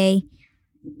 Tuesday,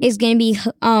 is going to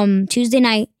be Tuesday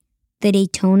night, the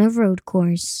Daytona Road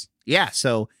Course. Yeah,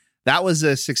 so that was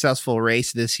a successful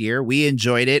race this year. We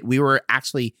enjoyed it. We were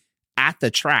actually at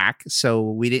the track, so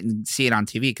we didn't see it on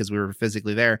TV because we were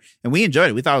physically there, and we enjoyed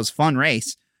it. We thought it was a fun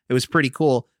race. It was pretty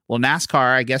cool. Well,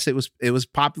 NASCAR, I guess it was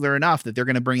popular enough that they're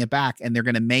going to bring it back, and they're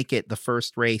going to make it the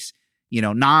first race,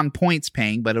 non-points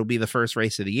paying, but it'll be the first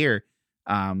race of the year.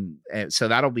 So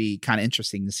that'll be kind of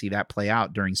interesting to see that play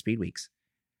out during Speed Weeks.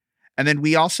 And then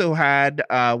we also had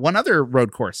one other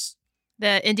road course.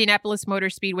 The Indianapolis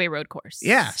Motor Speedway Road Course.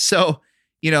 Yeah. So,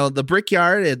 the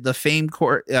Brickyard, the famed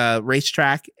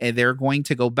racetrack, and they're going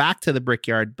to go back to the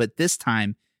Brickyard, but this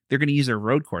time they're going to use a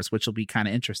road course, which will be kind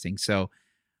of interesting. So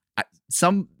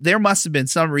there must have been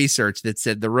some research that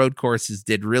said the road courses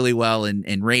did really well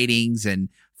in ratings and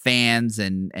fans,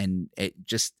 and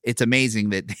it's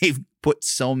amazing that they've put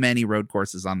so many road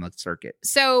courses on the circuit.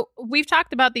 So we've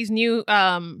talked about these new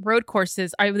road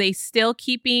courses. Are they still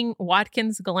keeping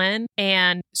Watkins Glen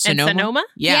and Sonoma?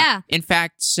 Yeah. In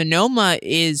fact, Sonoma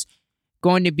is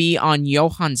going to be on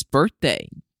Johan's birthday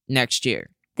next year.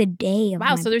 The day of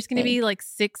Wow, my so there's going to birthday. be like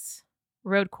 6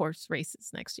 road course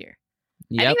races next year.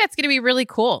 I Yep. think that's going to be really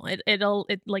cool. It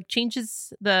like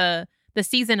changes the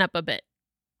season up a bit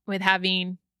with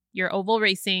having your oval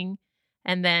racing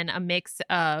and then a mix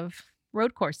of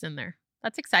road course in there.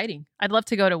 That's exciting. I'd love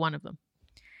to go to one of them.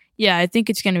 Yeah, I think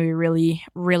it's going to be really,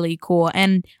 really cool.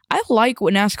 And I like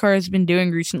what NASCAR has been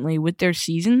doing recently with their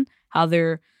season, how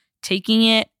they're taking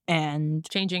it and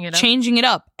Changing it up. changing it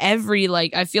up I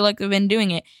feel like they've been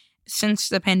doing it since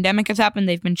the pandemic has happened.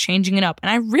 They've been changing it up, and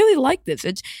I really like this.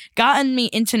 It's gotten me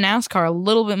into NASCAR a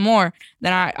little bit more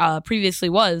than I previously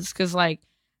was, because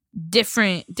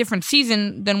different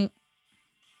seasons than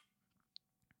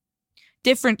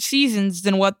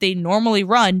what they normally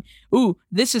run. Ooh,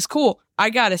 this is cool. I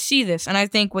gotta see this. And I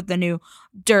think with the new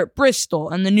Dirt Bristol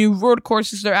and the new road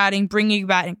courses they're adding, bringing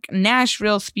back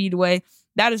Nashville Speedway,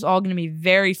 that is all going to be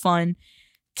very fun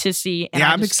to see. And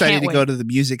Yeah, I I'm just excited can't to wait. go to the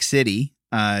Music City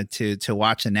to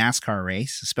watch a NASCAR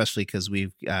race, especially because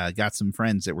we've got some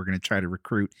friends that we're going to try to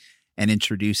recruit and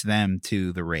introduce them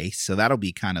to the race. So that'll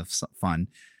be kind of fun.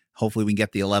 Hopefully we can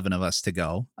get the 11 of us to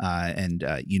go. And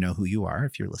you know who you are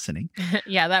if you're listening.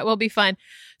 Yeah, that will be fun.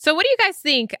 So what do you guys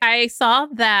think? I saw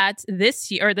that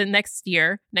this year or the next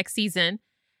season,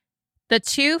 the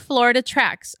 2 Florida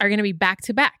tracks are going to be back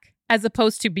to back, as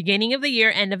opposed to beginning of the year,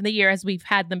 end of the year, as we've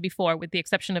had them before, with the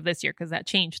exception of this year because that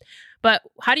changed. But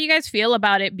how do you guys feel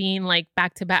about it being like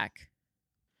back to back?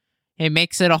 It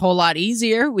makes it a whole lot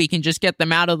easier. We can just get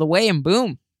them out of the way and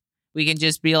boom. We can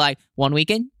just be like, one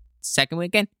weekend, second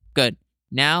weekend, good.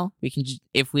 Now we can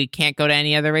if we can't go to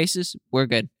any other races, we're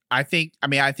good. I think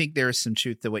there is some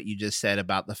truth to what you just said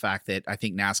about the fact that I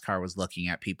think NASCAR was looking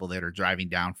at people that are driving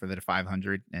down for the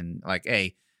 500 and like,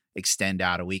 hey, extend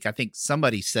out a week. I think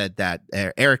somebody said that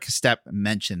Eric Stepp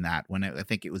mentioned that when I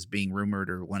think it was being rumored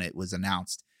or when it was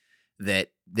announced that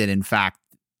in fact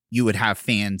you would have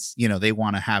fans, they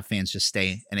want to have fans just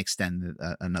stay and extend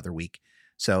another week.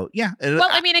 So yeah. Well,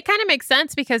 I mean, it kind of makes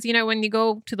sense because, when you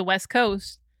go to the West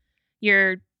Coast,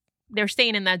 they're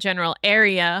staying in that general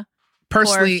area.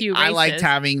 Personally, I liked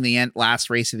having the last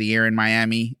race of the year in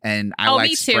Miami, and I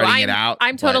like spreading it out.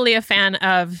 I'm totally a fan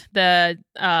of the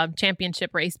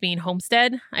championship race being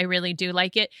Homestead. I really do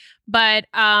like it. But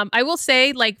I will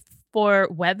say, like, for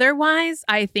weather-wise,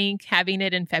 I think having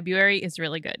it in February is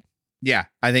really good. Yeah,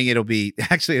 I think it'll be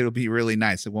really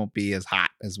nice. It won't be as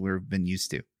hot as we've been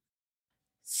used to.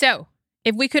 So,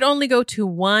 if we could only go to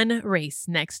one race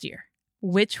next year,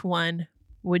 which one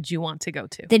would you want to go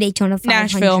to? The Daytona 500.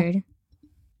 Nashville.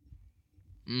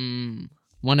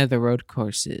 One of the road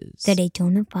courses. The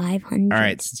Daytona 500. All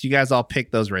right, since you guys all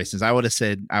picked those races, I would have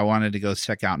said I wanted to go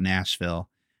check out Nashville.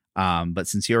 But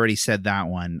since you already said that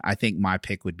one, I think my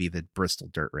pick would be the Bristol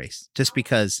Dirt Race, just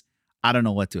because I don't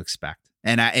know what to expect.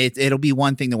 And it'll be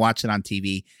one thing to watch it on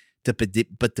TV,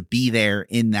 but to be there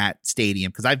in that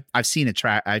stadium, because I've seen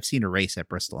a race at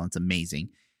Bristol and it's amazing.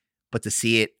 But to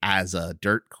see it as a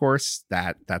dirt course,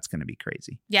 that's going to be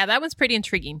crazy. Yeah, that was pretty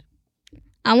intriguing.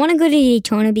 I want to go to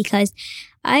Daytona because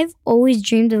I've always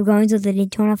dreamed of going to the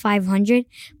Daytona 500,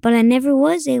 but I never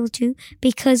was able to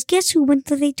because guess who went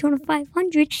to the Daytona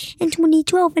 500 in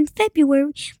 2012 in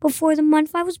February before the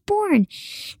month I was born?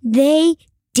 They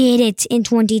did it in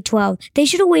 2012. They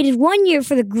should have waited 1 year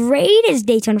for the greatest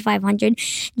Daytona 500,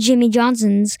 Jimmy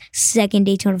Johnson's second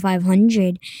Daytona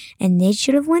 500. And they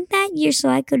should have won that year, so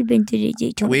I could have been to the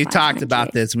Daytona 500. We've talked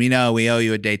about this. We know we owe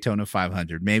you a Daytona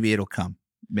 500. Maybe it'll come.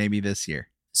 Maybe this year.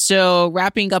 So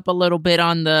wrapping up a little bit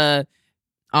on the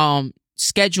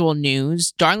schedule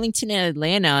news, Darlington and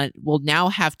Atlanta will now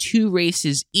have 2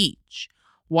 races each,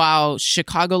 while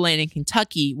Chicagoland and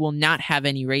Kentucky will not have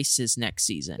any races next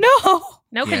season.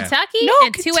 No Yeah. Kentucky No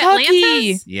and 2 Kentucky.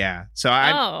 Atlantas? Yeah. So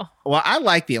I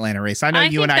like the Atlanta race. I know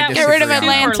you and I think that disagree. Get rid of was on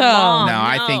Atlanta. super that. long. No,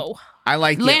 I think I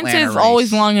like the Atlanta Atlanta is race.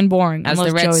 always long and boring. As the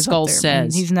unless Red Joey's Skull up there.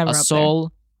 says, He's never a up there.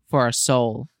 soul for a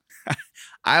soul.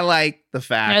 I like the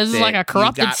fact Yeah, this that is like a you've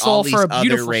corrupted got soul all for a these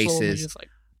beautiful other soul. races. Just like,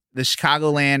 The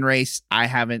Chicagoland race,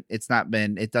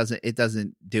 it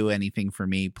doesn't do anything for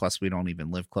me. Plus, we don't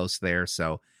even live close there,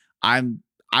 so I'm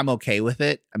okay with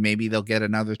it. Maybe they'll get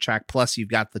another track. Plus, you've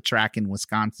got the track in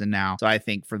Wisconsin now, so I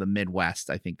think for the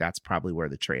Midwest, I think that's probably where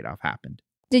the trade-off happened.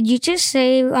 Did you just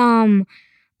say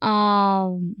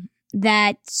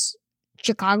that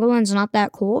Chicagoland's not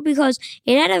that cool? Because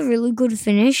it had a really good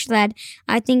finish that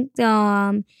I think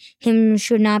him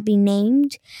should not be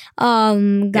named.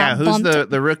 Got Who's bumped.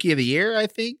 the rookie of the year? I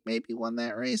think maybe won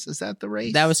that race. Is that the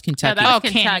race? That was No, Kentucky. that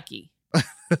was Ken- Kentucky.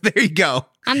 There you go.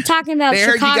 I'm talking about They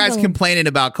heard Chicago. you guys complaining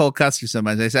about Cole Custer so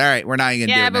much. They said, "All right, we're not even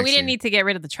gonna do Yeah, it but next we didn't year." need to get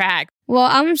rid of the track. Well,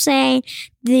 I'm saying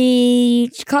the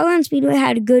Chicagoland Speedway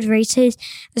had good races,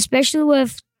 especially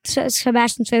with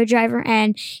Sebastian Vettel driver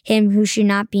and him who should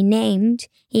not be named.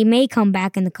 He may come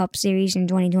back in the Cup Series in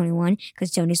 2021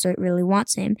 because Tony Stewart really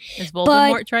wants him. Is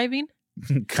Voldemort driving?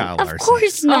 Kyle Of Larson.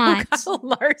 course not. Oh,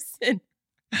 Kyle Larson.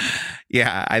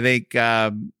 Yeah, I think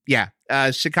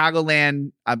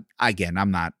Chicagoland. Again,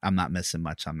 I'm not missing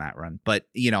much on that run, but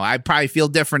I probably feel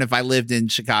different if I lived in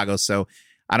Chicago. So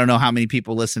I don't know how many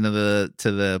people listen to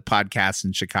the podcast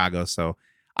in Chicago. So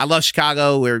I love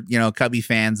Chicago. We're Cubby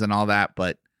fans and all that,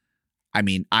 but I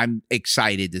mean, I'm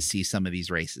excited to see some of these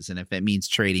races, and if it means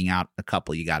trading out a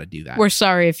couple, you got to do that. we're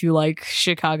sorry if you like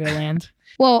Chicagoland.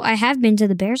 Well, I have been to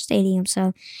the Bear Stadium,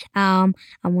 so I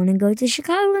want to go to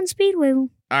Chicagoland Speedway. All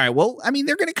right. Well, I mean,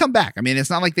 they're going to come back. I mean, it's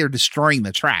not like they're destroying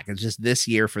the track. It's just this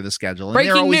year for the schedule. And they're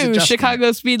Breaking always news: adjusting it.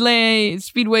 Chicago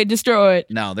Speedway destroyed.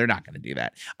 No, they're not going to do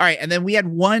that. All right, and then we had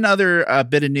one other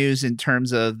bit of news in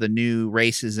terms of the new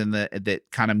races that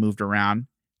kind of moved around,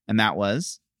 and that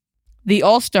was The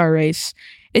All-Star race.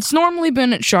 It's normally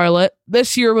been at Charlotte.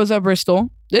 This year was at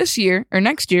Bristol. This year, or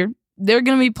next year, they're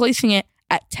going to be placing it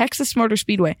at Texas Motor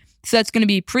Speedway. So that's going to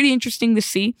be pretty interesting to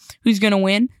see who's going to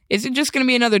win. Is it just going to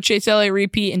be another Chase Elliott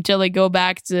repeat until they go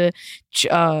back to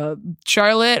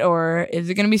Charlotte, or is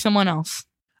it going to be someone else?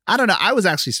 I don't know. I was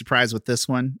actually surprised with this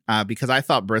one because I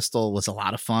thought Bristol was a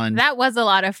lot of fun. That was a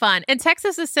lot of fun. And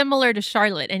Texas is similar to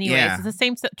Charlotte anyways. Yeah. It's the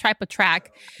same type of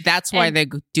track. That's why And- they're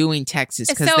doing Texas,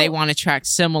 because So- they want a track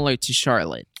similar to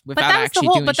Charlotte without But that was actually the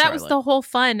whole doing but that Charlotte. was the whole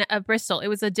fun of Bristol. It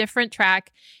was a different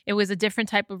track. It was a different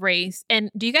type of race. And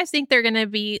do you guys think they're going to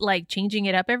be like changing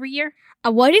it up every year?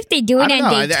 What if they do I it don't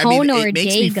at know. I Daytona mean, or it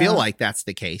makes me Daytona? feel like that's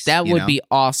the case. That you would know? be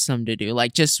awesome to do.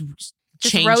 Like just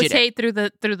change rotate through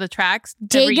the tracks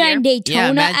every Daytona year. and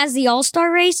Daytona Yeah, as the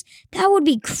All-Star race? That would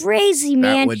be crazy,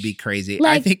 man. That would be crazy. I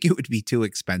Like- think it would be too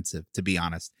expensive, to be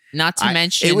honest. Not to it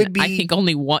mention, would be- I think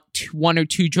only one or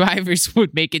two drivers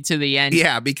would make it to the end.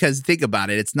 Yeah, because think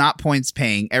about it. It's not points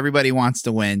paying. Everybody wants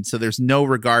to win, so there's no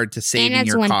regard to and saving it's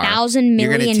your car. $1,000 You're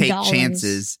million. going to take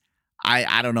chances.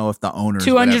 I don't know if the owners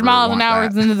 200 would ever miles an want hour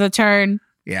that. into the turn.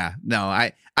 Yeah, no,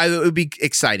 I it would be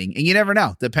exciting, and you never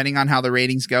know. Depending on how the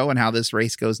ratings go and how this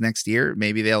race goes next year,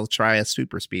 maybe they'll try a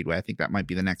super speedway. I think that might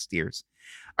be the next year's.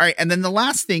 All right, and then the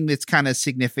last thing that's kind of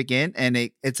significant, and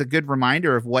it's a good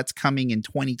reminder of what's coming in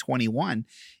 2021,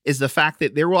 is the fact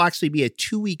that there will actually be a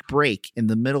 2-week break in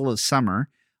the middle of summer,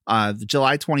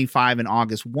 July 25 and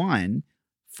August 1,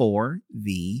 for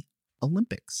the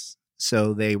Olympics.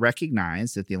 So they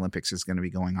recognize that the Olympics is going to be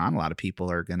going on. A lot of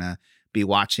people are going to be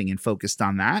watching and focused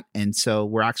on that. And so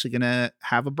we're actually going to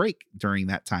have a break during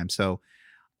that time. So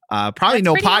probably That's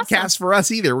no pretty podcast awesome. for us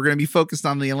either. We're going to be focused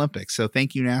on the Olympics. So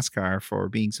thank you, NASCAR, for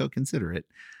being so considerate.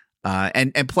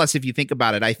 And plus, if you think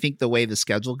about it, I think the way the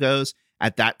schedule goes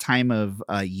at that time of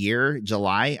year,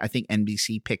 July, I think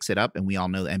NBC picks it up. And we all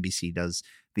know that NBC does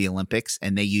the Olympics,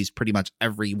 and they use pretty much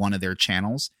every one of their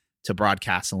channels to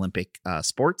broadcast Olympic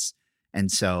sports. And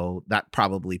so that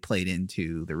probably played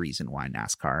into the reason why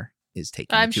NASCAR is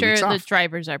taking I'm the 2 sure weeks the off.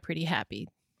 drivers are pretty happy.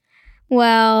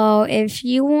 Well, if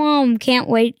you can't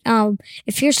wait,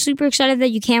 if you're super excited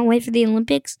that you can't wait for the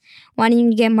Olympics, why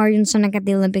didn't you get Martin Sinek at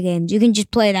the Olympic Games? You can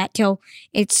just play that till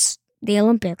it's the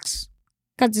Olympics.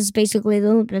 because it's basically the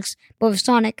Olympics, but with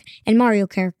Sonic and Mario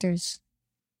characters.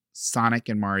 Sonic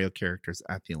and Mario characters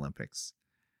at the Olympics.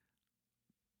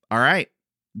 All right,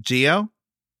 Gio,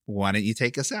 why don't you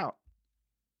take us out?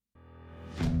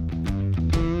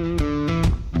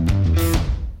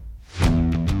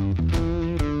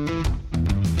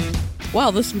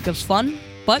 Well, this week was fun,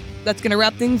 but that's going to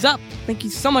wrap things up. Thank you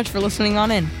so much for listening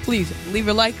on in. Please leave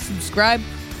a like, subscribe,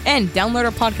 and download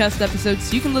our podcast episodes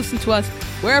so you can listen to us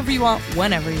wherever you want,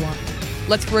 whenever you want.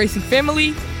 Let's Go Racing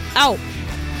Family, out!